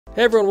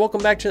Hey everyone,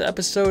 welcome back to the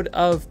episode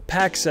of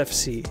PAX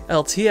FC,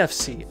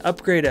 LTFC,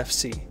 Upgrade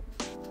FC.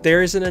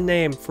 There isn't a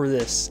name for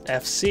this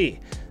FC.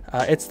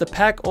 It's the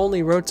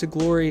pack-only Road to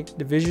Glory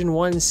Division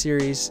 1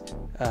 Series,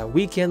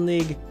 Weekend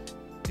League,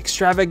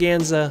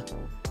 Extravaganza,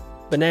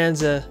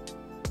 Bonanza,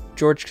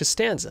 George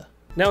Costanza.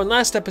 Now in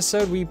last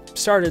episode we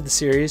started the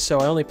series, so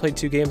I only played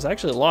 2 games. I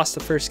actually lost the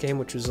first game,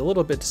 which was a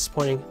little bit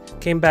disappointing.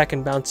 Came back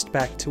and bounced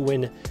back to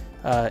win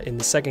in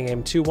the second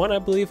game, 2-1 I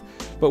believe,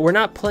 but we're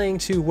not playing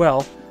too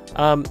well.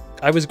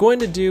 I was going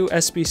to do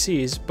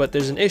SBCs, but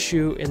there's an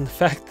issue in the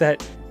fact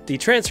that the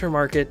transfer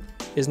market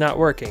is not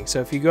working.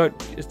 So if you go,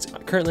 it's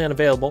currently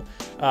unavailable.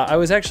 I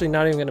was actually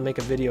not even going to make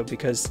a video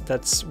because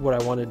that's what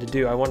I wanted to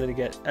do. I wanted to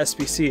get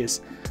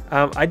SBCs.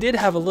 I did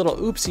have a little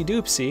oopsie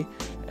doopsie,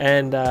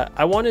 and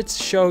I wanted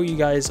to show you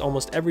guys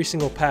almost every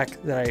single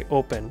pack that I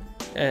open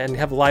and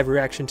have a live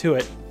reaction to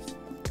it.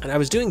 And I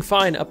was doing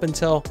fine up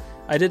until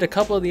I did a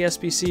couple of the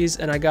SBCs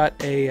and I got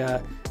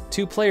a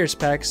 2 players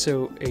pack,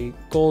 so a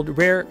gold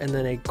rare and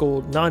then a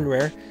gold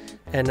non-rare,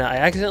 and I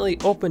accidentally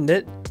opened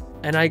it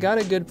and I got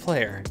a good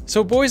player.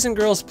 So boys and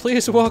girls,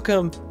 please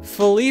welcome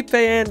Felipe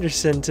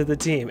Anderson to the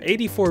team.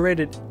 84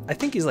 rated, I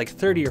think he's like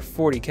 30 or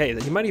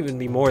 40k, he might even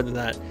be more than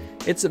that.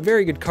 It's a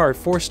very good card,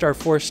 4-star,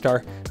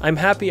 4-star. I'm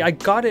happy I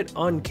got it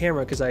on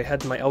camera because I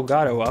had my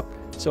Elgato up,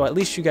 so at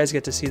least you guys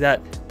get to see that,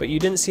 but you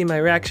didn't see my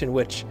reaction,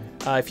 which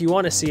if you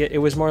want to see it, it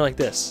was more like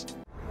this.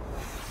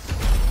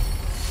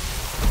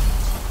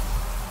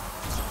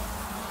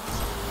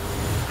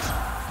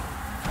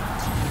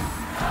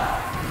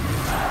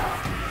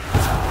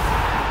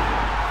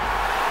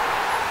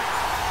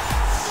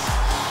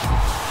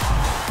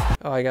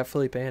 Oh, I got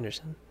Felipe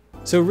Anderson.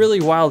 So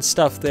really wild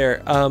stuff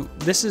there.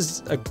 This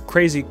is a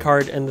crazy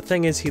card, and the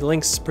thing is, he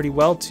links pretty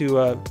well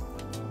to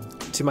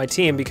my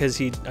team because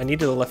I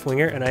needed a left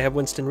winger, and I have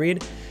Winston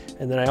Reed,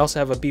 and then I also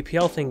have a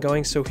BPL thing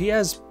going, so he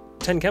has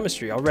 10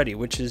 chemistry already,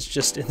 which is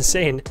just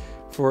insane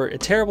for a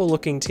terrible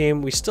looking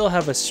team. We still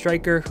have a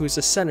striker who's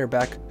a center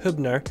back,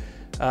 Hübner.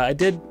 I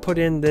did put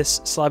in this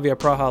Slavia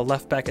Praha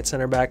left back at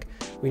center back.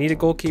 We need a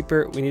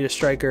goalkeeper, we need a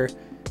striker.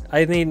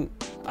 I mean,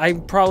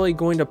 I'm probably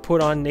going to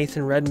put on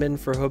Nathan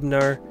Redmond for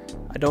Hübner.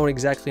 I don't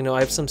exactly know.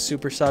 I have some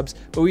super subs,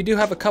 but we do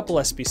have a couple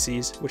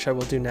SBCs, which I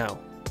will do now.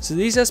 So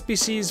these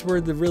SBCs were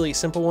the really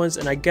simple ones,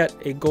 and I get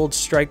a gold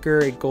striker,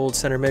 a gold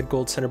center mid,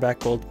 gold center back,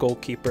 gold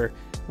goalkeeper,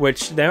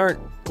 which they aren't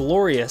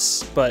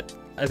glorious, but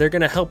they're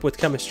going to help with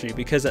chemistry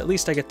because at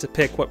least I get to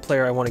pick what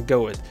player I want to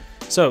go with.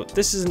 So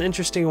this is an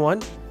interesting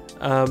one.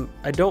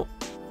 I don't...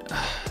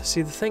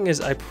 See, the thing is,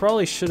 I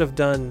probably should have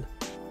done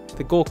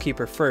the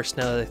goalkeeper first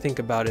now that I think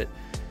about it.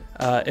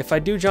 If I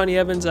do Johnny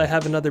Evans, I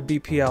have another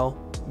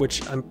BPL,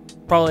 which I'm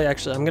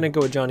going to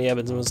go with Johnny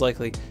Evans most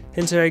likely.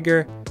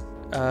 Hinteregger,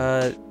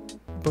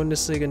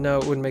 Bundesliga, no,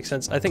 it wouldn't make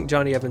sense. I think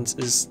Johnny Evans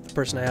is the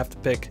person I have to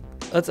pick.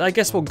 I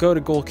guess we'll go to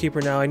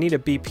goalkeeper now. I need a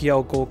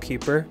BPL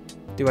goalkeeper.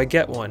 Do I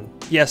get one?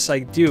 Yes, I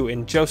do,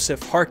 in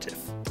Joseph Hartif.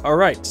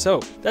 Alright,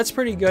 so that's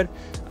pretty good.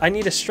 I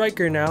need a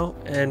striker now,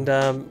 and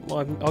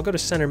well, I'll go to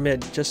center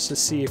mid just to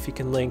see if he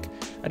can link.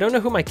 I don't know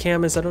who my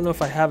cam is. I don't know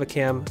if I have a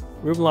cam.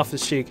 Ruben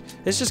Loftus-Cheek.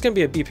 It's just going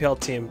to be a BPL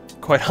team,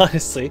 quite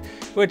honestly,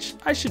 which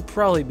I should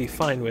probably be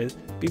fine with.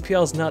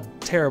 BPL is not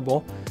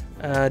terrible.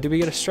 Do we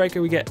get a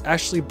striker? We get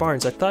Ashley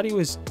Barnes. I thought he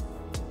was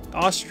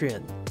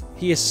Austrian.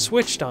 He has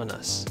switched on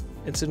us.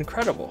 It's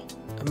incredible.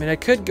 I mean, I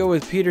could go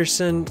with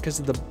Peterson because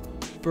of the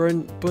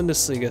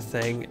Bundesliga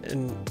thing,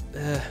 and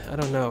I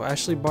don't know,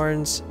 Ashley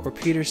Barnes or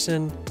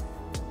Peterson.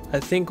 I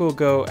think we'll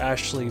go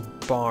Ashley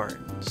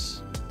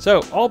Barnes.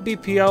 So all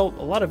BPL,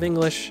 a lot of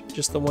English,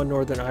 just the one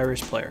Northern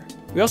Irish player.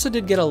 We also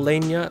did get a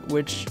Lenya,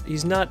 which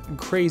he's not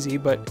crazy,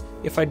 but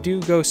if I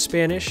do go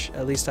Spanish,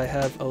 at least I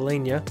have a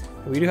Lenya.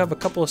 And we do have a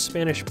couple of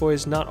Spanish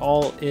boys, not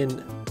all in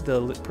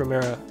the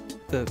Primera,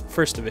 the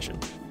first division.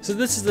 So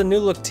this is the new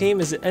look team.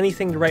 Is it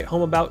anything to write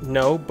home about?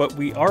 No, but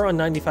we are on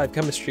 95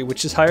 chemistry,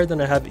 which is higher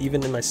than I have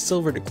even in my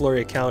Silver to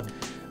Glory account.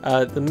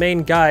 The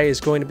main guy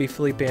is going to be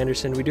Felipe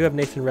Anderson. We do have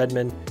Nathan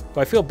Redmond, who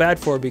I feel bad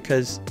for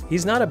because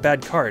he's not a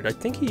bad card. I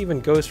think he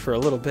even goes for a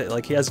little bit.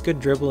 Like, he has good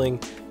dribbling,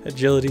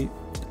 agility,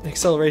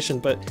 acceleration,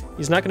 but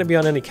he's not going to be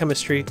on any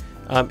chemistry.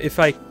 If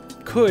I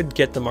could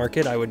get the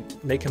market, I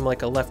would make him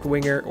like a left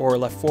winger or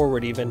left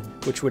forward even,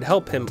 which would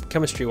help him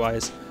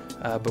chemistry-wise,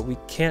 but we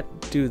can't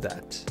do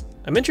that.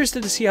 I'm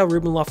interested to see how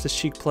Ruben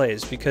Loftus-Cheek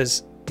plays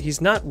because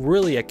he's not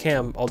really a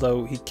cam,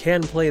 although he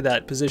can play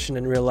that position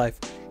in real life.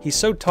 He's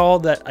so tall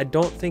that I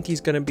don't think he's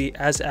going to be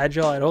as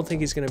agile. I don't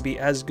think he's going to be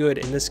as good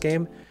in this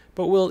game,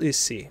 but we'll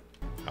see.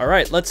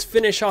 Alright, let's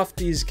finish off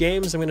these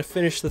games. I'm going to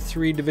finish the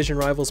 3 Division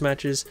Rivals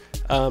matches.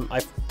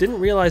 I didn't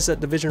realize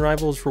that Division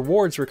Rivals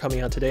rewards were coming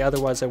out today,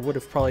 otherwise I would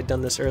have probably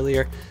done this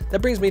earlier.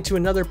 That brings me to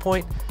another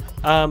point.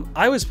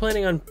 I was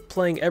planning on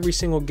playing every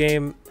single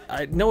game.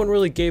 No one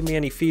really gave me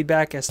any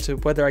feedback as to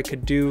whether I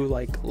could do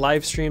like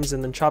live streams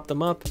and then chop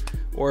them up,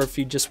 or if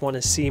you just want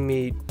to see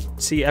me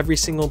see every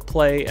single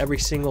play, every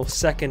single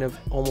second of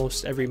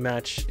almost every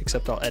match,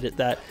 except I'll edit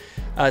that.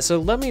 So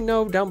let me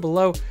know down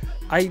below.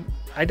 I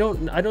I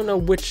don't know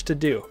which to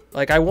do.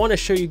 Like, I want to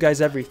show you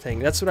guys everything.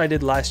 That's what I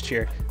did last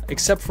year.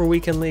 Except for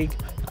Weekend League,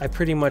 I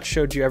pretty much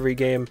showed you every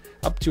game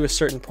up to a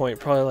certain point,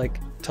 probably like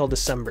till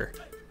December.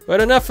 But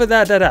enough of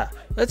that,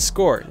 Let's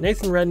score.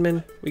 Nathan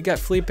Redmond, we got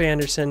Felipe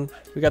Anderson,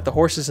 we got the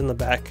horses in the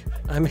back.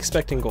 I'm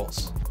expecting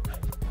goals.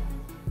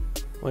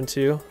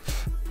 1-2.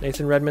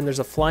 Nathan Redmond, there's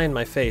a fly in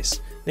my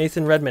face.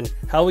 Nathan Redmond,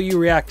 how will you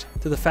react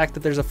to the fact that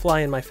there's a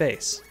fly in my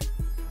face?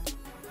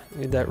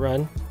 Need that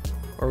run,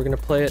 or we're gonna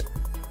play it.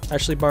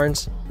 Ashley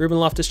Barnes, Ruben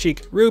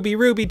Loftus-Cheek,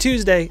 Ruby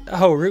Tuesday.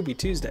 Oh, Ruby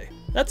Tuesday.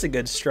 That's a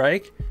good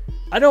strike.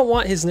 I don't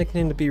want his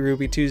nickname to be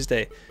Ruby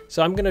Tuesday,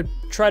 so I'm gonna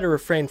try to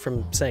refrain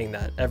from saying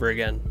that ever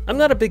again. I'm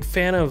not a big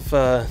fan of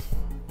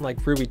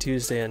like Ruby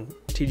Tuesday and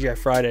TGI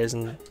Fridays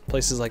and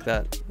places like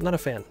that. I'm not a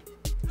fan.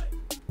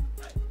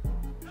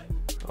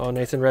 Oh,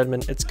 Nathan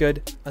Redmond, it's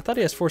good. I thought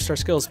he has 4-star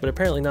skills, but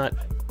apparently not.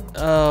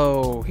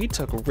 Oh, he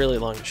took really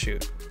long to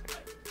shoot.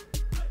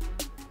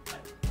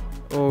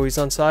 Oh, he's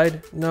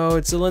onside. No,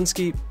 it's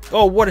Zielinski.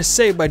 Oh, what a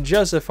save by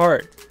Joseph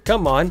Hart.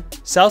 Come on.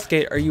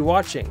 Southgate, are you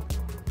watching?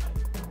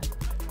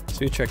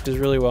 Suchek does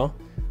really well.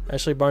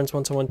 Ashley Barnes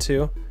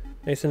 1-1-2.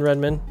 Nathan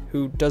Redmond,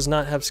 who does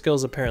not have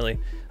skills apparently.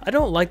 I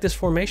don't like this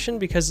formation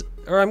because,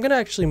 or I'm going to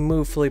actually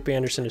move Felipe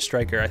Anderson to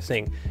striker, I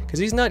think, because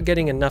he's not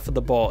getting enough of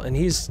the ball, and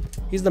he's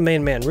the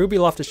main man. Ruby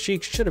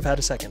Loftus-Cheek should have had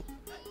a second.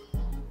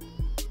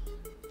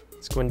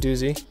 It's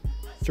Guendouzi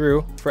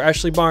through for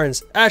Ashley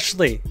Barnes.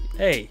 Ashley,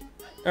 hey.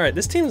 All right,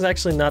 this team is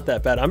actually not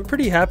that bad. I'm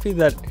pretty happy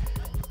that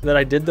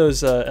I did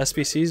those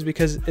SBCs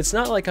because it's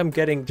not like I'm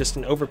getting just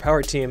an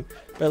overpowered team,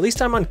 but at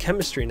least I'm on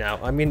chemistry now.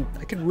 I mean,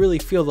 I could really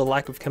feel the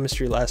lack of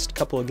chemistry last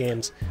couple of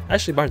games.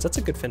 Ashley Barnes, that's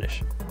a good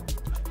finish.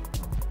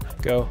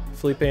 Go,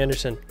 Felipe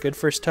Anderson, good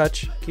first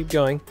touch. Keep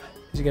going.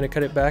 Is he gonna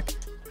cut it back?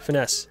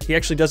 Finesse. He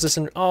actually does this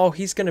in, oh,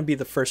 he's gonna be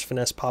the first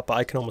finesse papa.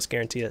 I can almost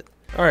guarantee it.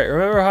 All right,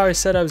 remember how I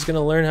said I was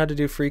gonna learn how to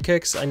do free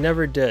kicks? I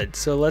never did,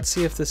 so let's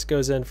see if this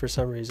goes in for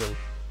some reason.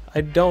 I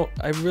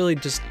really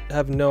just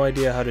have no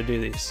idea how to do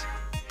these.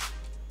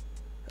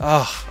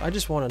 Ah, I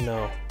just want to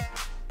know.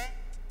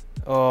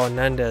 Oh,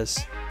 Nandes.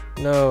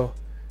 No.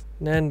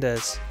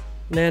 Nandes.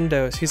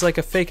 Nando's. He's like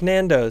a fake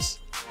Nando's.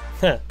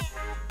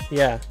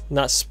 Yeah,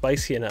 not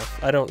spicy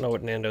enough. I don't know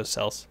what Nando's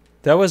sells.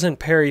 That wasn't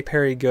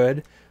peri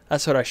good.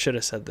 That's what I should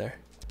have said there.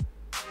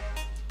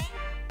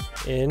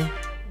 In.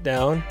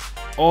 Down.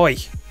 Oi!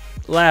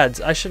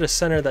 Lads, I should have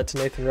centered that to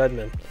Nathan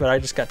Redmond, but I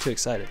just got too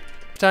excited.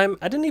 Time,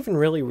 I didn't even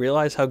really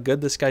realize how good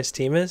this guy's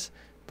team is,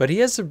 but he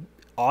has an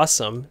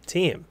awesome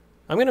team.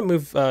 I'm going to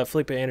move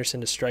Felipe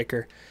Anderson to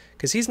striker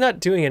because he's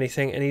not doing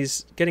anything and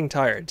he's getting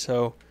tired,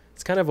 so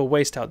it's kind of a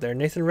waste out there.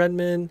 Nathan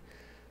Redmond,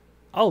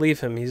 I'll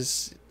leave him.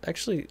 He's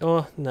actually,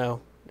 oh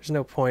no, there's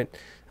no point.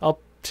 I'll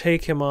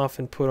take him off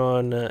and put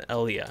on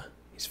Elia.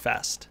 He's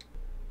fast.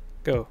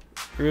 Go.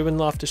 Ruben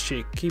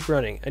Loftus-Cheek, keep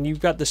running, and you've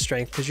got the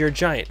strength because you're a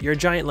giant. You're a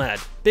giant lad.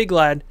 Big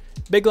lad.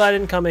 Big lad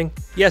incoming.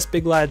 Yes,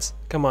 big lads.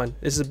 Come on.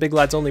 This is a big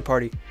lads only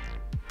party.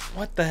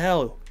 What the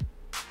hell?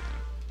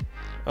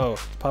 Oh,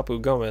 Papu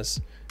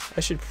Gomez. I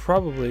should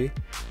probably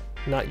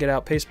not get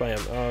outpaced by him.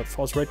 It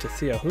falls right to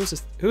Theo. Who's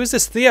this? Who is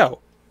this Theo?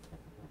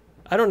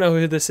 I don't know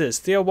who this is.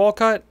 Theo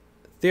Walcott?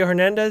 Theo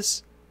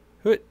Hernandez?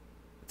 Who?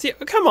 Theo,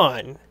 come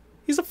on.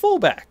 He's a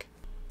fullback.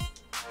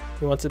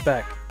 He wants it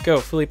back. Go,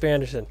 Felipe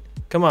Anderson.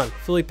 Come on,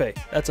 Felipe.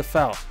 That's a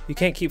foul. You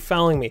can't keep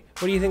fouling me.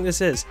 What do you think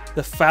this is?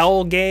 The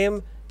foul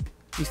game?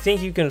 You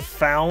think you can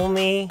foul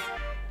me?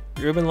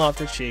 Ruben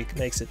Loftus-Cheek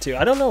makes it too.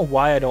 I don't know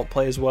why I don't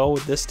play as well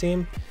with this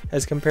team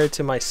as compared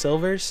to my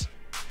silvers.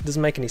 It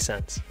doesn't make any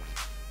sense.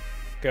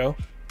 Go.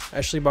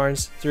 Ashley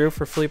Barnes through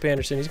for Felipe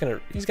Anderson. He's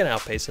gonna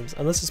outpace him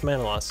unless it's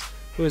mana loss.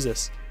 Who is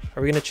this?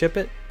 Are we gonna chip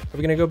it? Are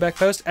we gonna go back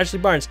post? Ashley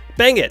Barnes,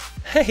 bang it!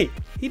 Hey,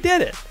 he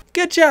did it.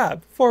 Good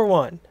job.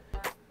 4-1.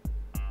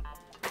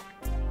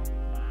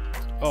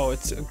 Oh,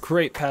 it's a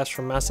great pass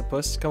from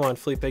Massapus. Come on,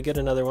 Felipe, get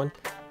another one.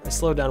 I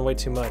slowed down way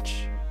too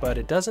much, but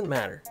it doesn't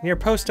matter. Near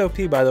post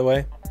OP, by the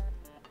way.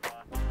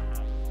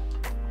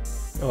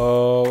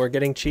 Oh, we're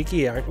getting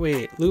cheeky, aren't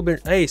we? Lubin.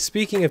 Hey,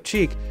 speaking of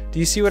cheek, do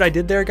you see what I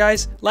did there,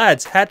 guys?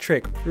 Lads, hat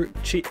trick.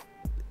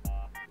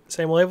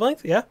 Same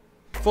wavelength? Yeah?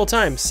 Full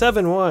time,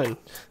 7-1.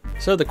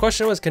 So the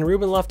question was, can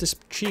Ruben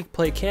Loftus-Cheek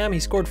play cam? He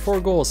scored 4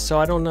 goals, so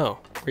I don't know.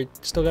 We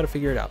still got to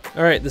figure it out.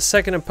 All right, the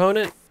second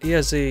opponent, he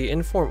has a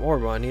Inform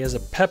Orban. He has a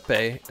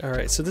Pepe. All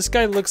right, so this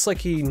guy looks like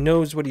he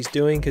knows what he's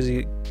doing because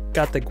he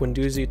got the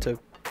Guendouzi to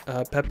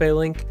Pepe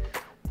link.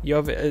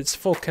 It's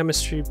full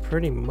chemistry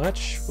pretty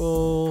much.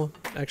 Well,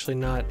 actually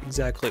not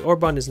exactly.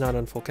 Orban is not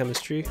on full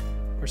chemistry.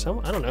 Or some,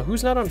 I don't know.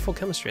 Who's not on full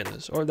chemistry in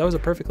this? Or that was a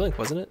perfect link,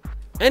 wasn't it?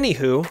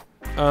 Anywho,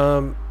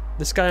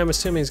 this guy I'm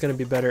assuming is going to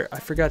be better. I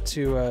forgot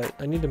to,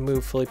 I need to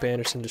move Felipe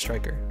Anderson to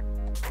striker.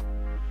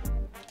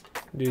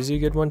 Doozy,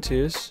 good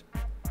 1-2s.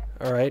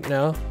 All right,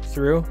 now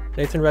through.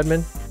 Nathan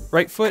Redmond,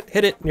 right foot,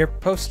 hit it near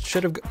post.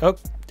 Should have, oh,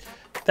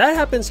 that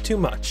happens too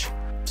much.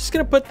 Just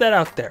going to put that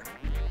out there.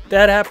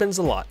 That happens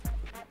a lot.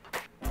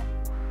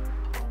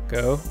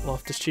 Go,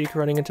 Loftus-Cheek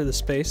running into the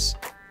space.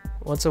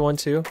 Once a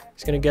 1-2,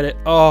 he's going to get it.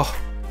 Oh,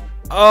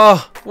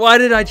 why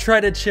did I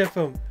try to chip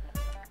him?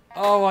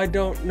 Oh, I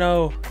don't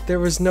know. There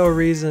was no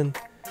reason.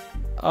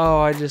 Oh,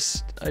 I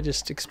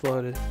just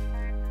exploded.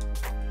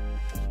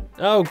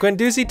 Oh,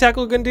 Guendouzi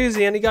tackled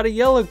Guendouzi and he got a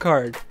yellow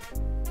card.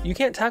 You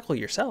can't tackle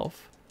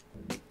yourself.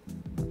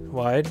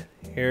 Wide.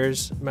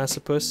 Here's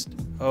Massapus.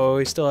 Oh,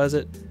 he still has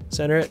it.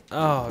 Center it.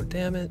 Oh,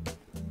 damn it.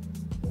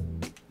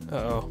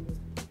 Uh-oh.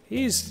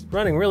 He's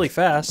running really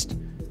fast.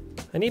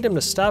 I need him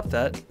to stop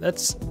that.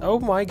 That's... Oh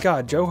my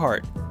god, Joe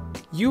Hart.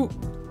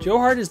 Joe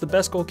Hart is the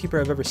best goalkeeper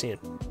I've ever seen.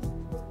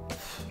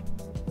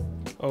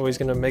 Oh, he's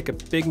gonna make a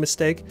big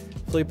mistake.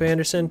 Felipe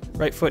Anderson,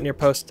 right foot near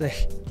post.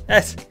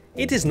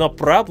 It is no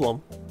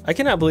problem. I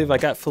cannot believe I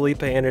got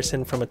Felipe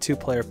Anderson from a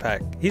 2-player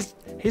pack.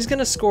 He's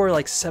gonna score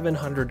like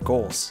 700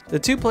 goals. The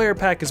 2-player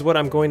pack is what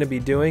I'm going to be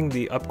doing,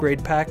 the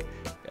upgrade pack,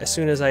 as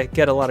soon as I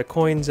get a lot of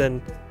coins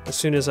and as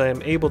soon as I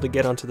am able to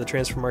get onto the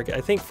transfer market.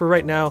 I think for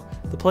right now,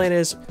 the plan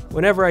is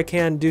whenever I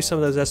can do some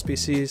of those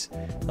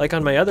SBCs, like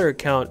on my other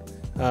account,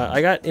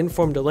 I got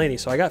Informed Delaney,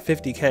 so I got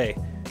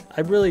 50k.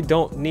 I really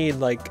don't need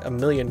like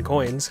 1,000,000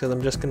 coins because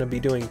I'm just gonna be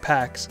doing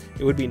packs.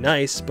 It would be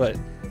nice, but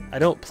I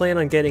don't plan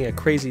on getting a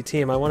crazy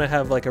team. I want to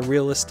have like a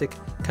realistic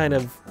kind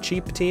of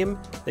cheap team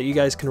that you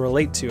guys can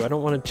relate to. I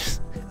don't want to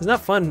just... It's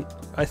not fun,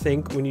 I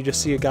think, when you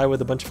just see a guy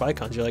with a bunch of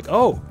icons. You're like,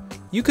 oh,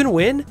 you can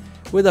win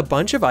with a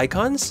bunch of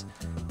icons?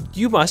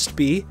 You must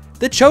be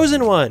the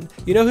chosen one.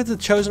 You know who the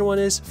chosen one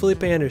is?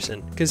 Felipe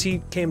Anderson, because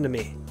he came to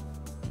me.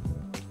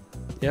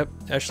 Yep,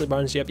 Ashley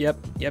Barnes, yep,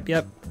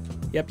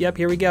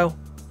 here we go.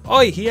 Oh,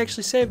 he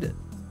actually saved it.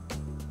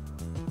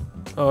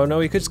 Oh no,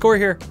 he could score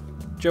here.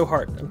 Joe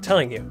Hart, I'm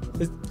telling you.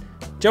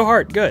 Joe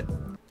Hart, good.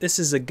 This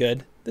is a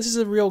good. This is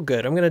a real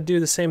good. I'm going to do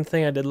the same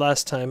thing I did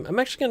last time. I'm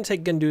actually going to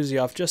take Guendouzi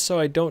off just so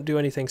I don't do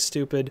anything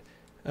stupid.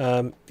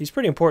 He's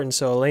pretty important,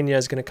 so Alenia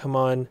is going to come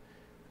on.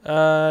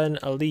 And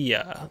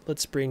Aliyah.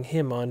 Let's bring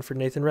him on for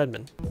Nathan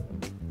Redmond.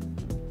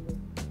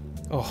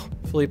 Oh,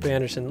 Felipe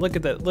Anderson. Look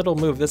at that little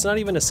move. That's not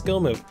even a skill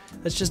move.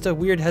 That's just a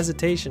weird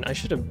hesitation. I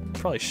should have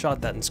probably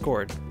shot that and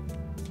scored.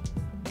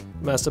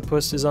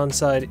 Massapus is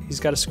onside. He's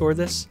got to score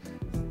this.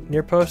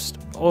 Near post.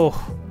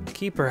 Oh,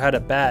 keeper had a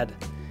bad.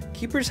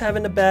 Keeper's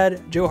having a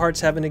bad. Joe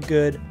Hart's having a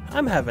good.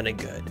 I'm having a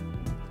good.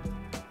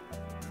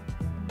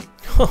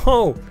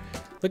 Oh,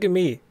 look at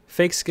me.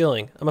 Fake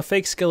skilling. I'm a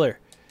fake skiller.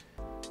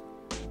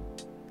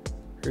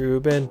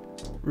 Ruben.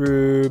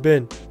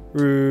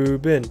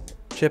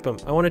 Chip him.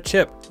 I want to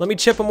chip. Let me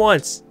chip him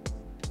once.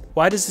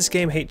 Why does this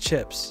game hate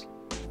chips?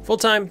 Full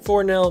time,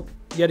 4-0.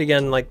 Yet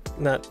again, like,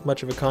 not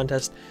much of a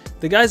contest.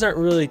 The guys aren't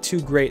really too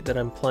great that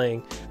I'm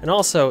playing. And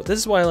also, this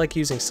is why I like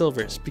using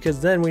silvers. Because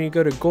then when you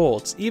go to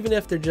golds, even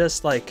if they're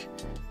just like...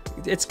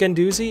 It's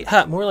Guendouzi?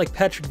 Ha! More like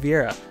Patrick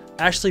Vieira.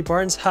 Ashley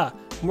Barnes? Ha!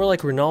 More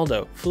like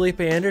Ronaldo. Felipe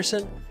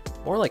Anderson?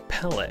 More like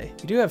Pele.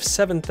 You do have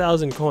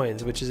 7,000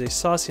 coins, which is a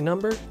saucy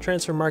number.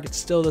 Transfer market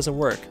still doesn't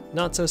work.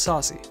 Not so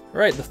saucy.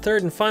 Alright, the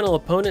third and final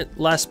opponent.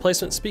 Last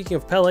placement. Speaking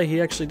of Pele,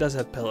 he actually does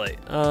have Pele.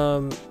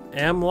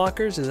 Am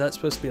lockers? Is that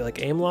supposed to be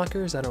like aim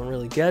lockers? I don't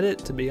really get it,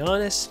 to be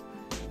honest.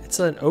 It's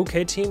an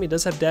okay team. He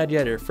does have Dad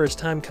Yetter. First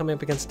time coming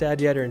up against Dad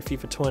Yetter in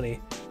FIFA 20.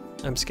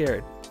 I'm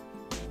scared.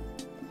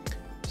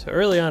 So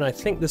early on, I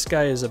think this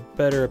guy is a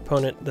better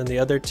opponent than the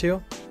other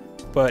two.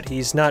 But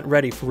he's not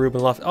ready for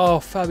Ruben Loft. Oh,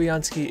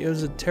 Fabianski, it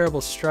was a terrible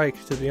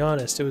strike, to be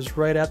honest. It was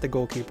right at the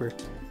goalkeeper.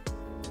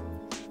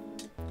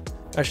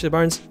 Ashley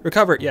Barnes,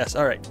 recover. Yes,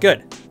 all right,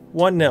 good.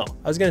 1-0.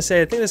 I was going to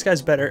say, I think this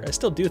guy's better. I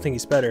still do think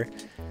he's better.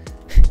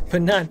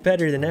 But not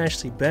better than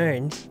Ashley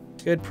Barnes.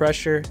 Good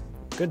pressure.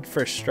 Good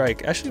first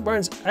strike. Ashley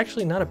Barnes,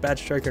 actually not a bad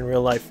striker in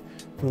real life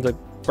from the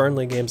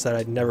Burnley games that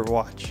I'd never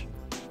watch.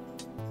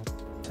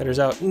 Header's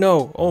out.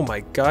 No. Oh my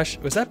gosh.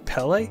 Was that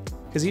Pele?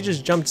 Because he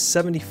just jumped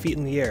 70 feet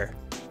in the air.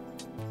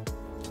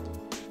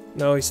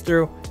 No, he's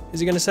through. Is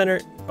he going to center?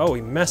 Oh,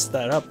 he messed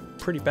that up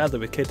pretty badly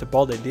with Keita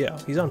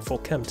Balde-Diao. He's on full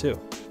chem too.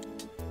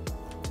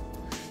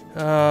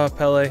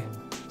 Pele.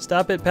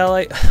 Stop it,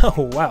 Pele.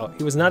 Oh, wow.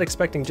 He was not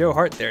expecting Joe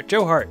Hart there.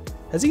 Joe Hart.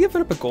 Has he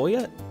given up a goal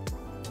yet?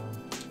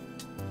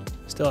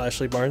 Still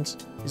Ashley Barnes.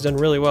 He's done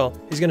really well.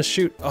 He's going to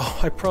shoot. Oh,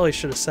 I probably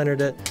should have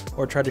centered it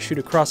or tried to shoot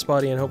a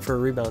crossbody and hope for a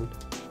rebound.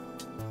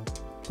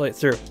 Play it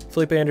through.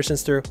 Felipe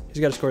Anderson's through. He's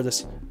got to score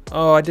this.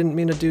 Oh, I didn't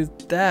mean to do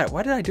that.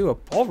 Why did I do a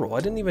ball roll? I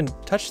didn't even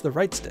touch the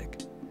right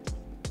stick.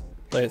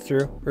 Play it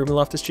through. Ruben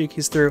Loftus-Cheek,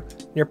 he's through.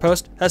 Near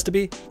post, has to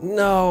be.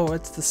 No,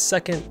 it's the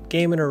second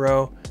game in a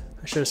row.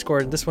 I should have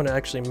scored. This one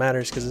actually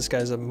matters because this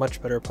guy's a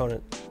much better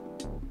opponent.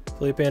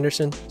 Felipe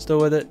Anderson, still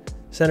with it.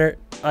 Center,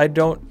 I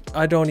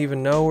don't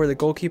even know where the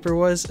goalkeeper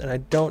was, and I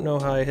don't know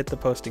how I hit the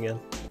post again.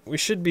 We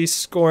should be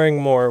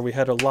scoring more. We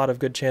had a lot of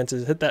good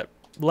chances. Hit that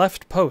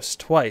left post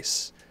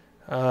twice.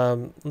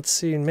 Let's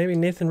see, maybe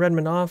Nathan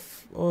Redmond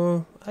off.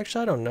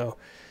 Actually, I don't know.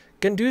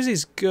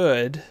 Guendouzi's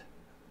good,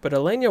 but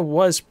Alenia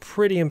was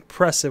pretty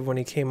impressive when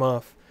he came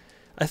off.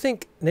 I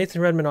think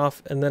Nathan Redmond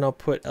off, and then I'll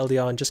put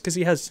Adriaan just because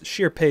he has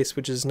sheer pace,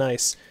 which is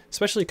nice,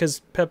 especially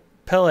because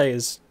Pele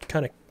is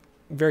kind of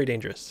very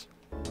dangerous.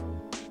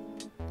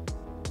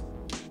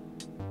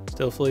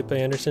 Still Felipe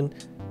Anderson.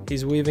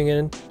 He's weaving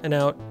in and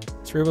out.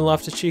 It's Ruben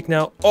Loftus-Cheek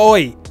now.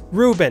 Oi!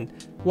 Ruben!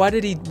 Why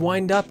did he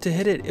wind up to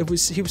hit it?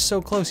 He was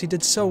so close. He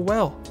did so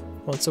well.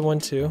 Once a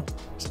 1-2.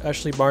 It's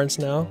Ashley Barnes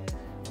now.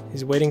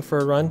 He's waiting for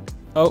a run.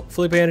 Oh,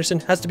 Felipe Anderson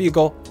has to be a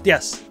goal.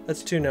 Yes,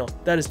 that's 2-0.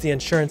 That is the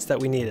insurance that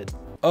we needed.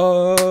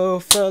 Oh,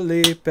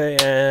 Felipe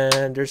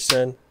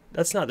Anderson.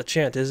 That's not the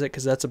chant, is it?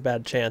 Because that's a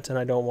bad chant, and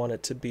I don't want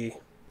it to be.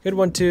 Good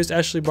 1-2s.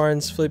 Ashley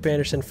Barnes, Felipe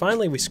Anderson.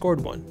 Finally, we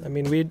scored one. I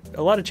mean, we had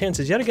a lot of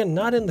chances. Yet again,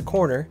 not in the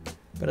corner,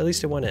 but at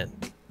least it went in.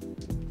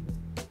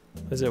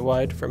 Is it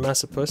wide for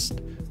Massapust?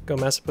 Go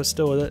Massapust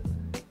still with it.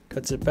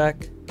 Cuts it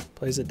back.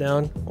 Plays it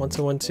down. Once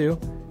a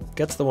 1-2.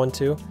 Gets the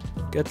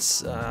 1-2.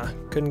 Gets,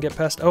 couldn't get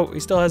past. Oh, he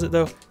still has it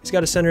though. He's got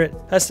to center it.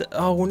 Has to,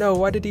 oh no,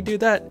 why did he do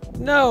that?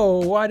 No,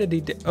 why did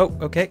he do, oh,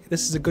 okay.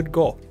 This is a good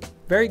goal.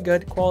 Very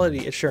good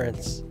quality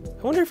assurance.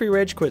 I wonder if he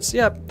rage quits.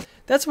 Yeah,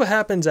 that's what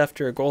happens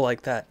after a goal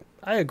like that.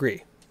 I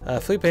agree.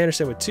 Felipe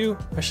Anderson with 2,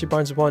 Ashley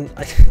Barnes with 1.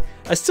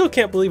 I still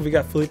can't believe we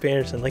got Felipe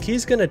Anderson. Like,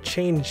 he's going to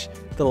change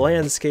the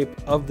landscape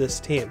of this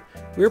team.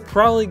 We're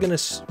probably going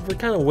to, we're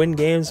kind of win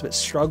games, but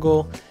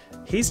struggle.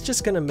 He's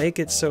just going to make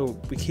it so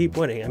we keep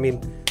winning. I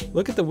mean,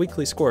 look at the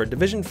weekly score.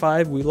 Division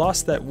 5, we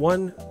lost that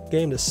one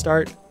game to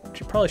start, which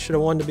you probably should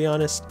have won, to be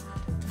honest.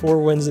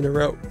 4 wins in a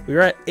row. We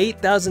were at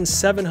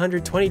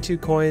 8,722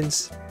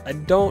 coins. I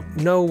don't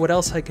know what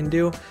else I can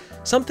do.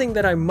 Something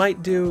that I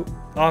might do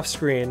off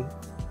screen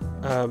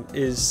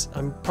is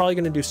I'm probably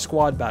going to do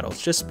squad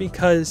battles, just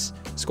because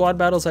squad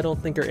battles I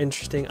don't think are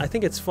interesting. I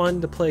think it's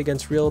fun to play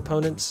against real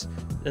opponents,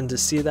 and to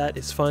see that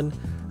is fun.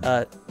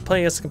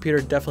 Playing against the computer,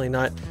 definitely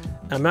not.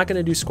 I'm not going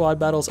to do squad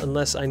battles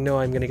unless I know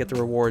I'm going to get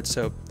the reward,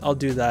 so I'll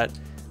do that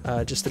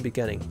just the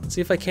beginning.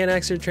 See if I can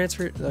exit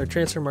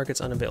transfer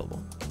market's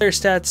unavailable. Player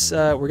stats,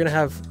 we're going to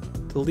have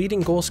the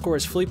leading goal scorer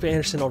is Felipe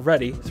Anderson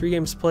already. 3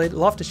 games played.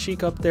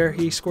 Loftus-Cheek up there.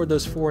 He scored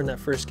those 4 in that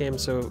first game,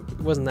 so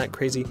it wasn't that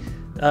crazy.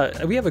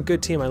 We have a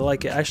good team. I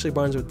like it. Ashley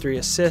Barnes with 3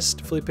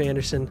 assists. Felipe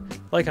Anderson,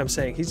 like I'm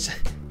saying,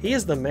 he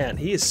is the man.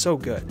 He is so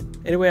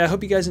good. Anyway, I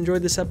hope you guys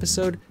enjoyed this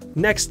episode.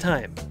 Next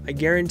time, I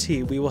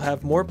guarantee we will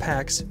have more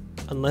packs,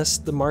 unless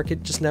the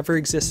market just never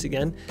exists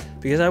again,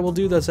 because I will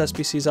do those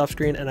SBCs off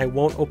screen and I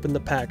won't open the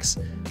packs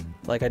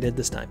like I did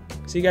this time.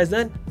 See you guys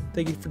then.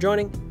 Thank you for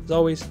joining. As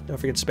always, don't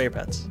forget to spay your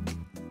pets.